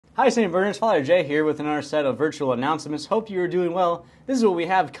Hi St. Bernards, Father Jay here with another set of virtual announcements. Hope you are doing well. This is what we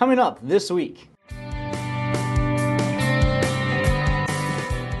have coming up this week.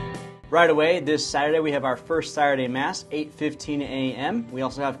 Right away, this Saturday we have our first Saturday Mass, 8:15 a.m. We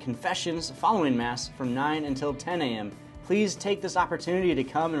also have confessions following Mass from 9 until 10 a.m. Please take this opportunity to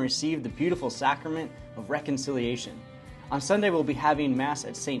come and receive the beautiful sacrament of reconciliation. On Sunday we'll be having Mass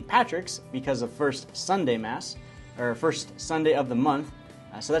at St. Patrick's because of first Sunday Mass, or first Sunday of the month,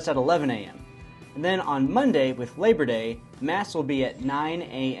 so that's at 11 a.m. And then on Monday with Labor Day, Mass will be at 9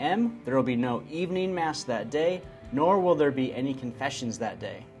 a.m. There will be no evening Mass that day, nor will there be any confessions that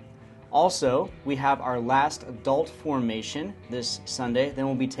day. Also, we have our last adult formation this Sunday. Then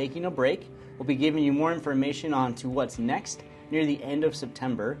we'll be taking a break. We'll be giving you more information on to what's next near the end of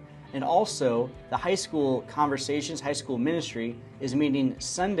September. And also, the high school conversations, high school ministry is meeting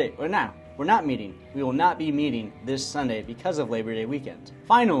Sunday. Or now, we're not meeting. We will not be meeting this Sunday because of Labor Day weekend.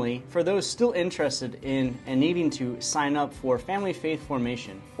 Finally, for those still interested in and needing to sign up for Family Faith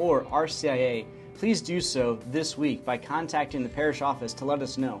Formation or RCIA, please do so this week by contacting the parish office to let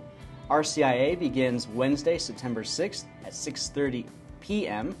us know. RCIA begins Wednesday, September 6th at 6:30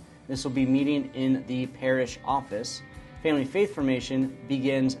 p.m. This will be meeting in the parish office. Family Faith Formation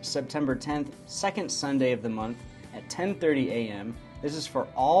begins September 10th, second Sunday of the month at 10:30 a.m. This is for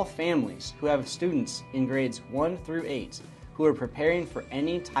all families who have students in grades 1 through 8 who are preparing for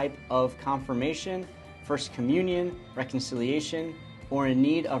any type of confirmation, First Communion, reconciliation, or in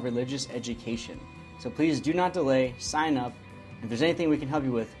need of religious education. So please do not delay, sign up. If there's anything we can help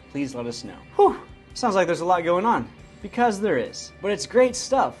you with, please let us know. Whew, sounds like there's a lot going on. Because there is. But it's great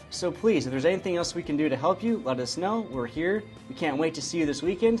stuff. So please, if there's anything else we can do to help you, let us know. We're here. We can't wait to see you this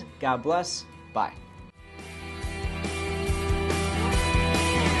weekend. God bless. Bye.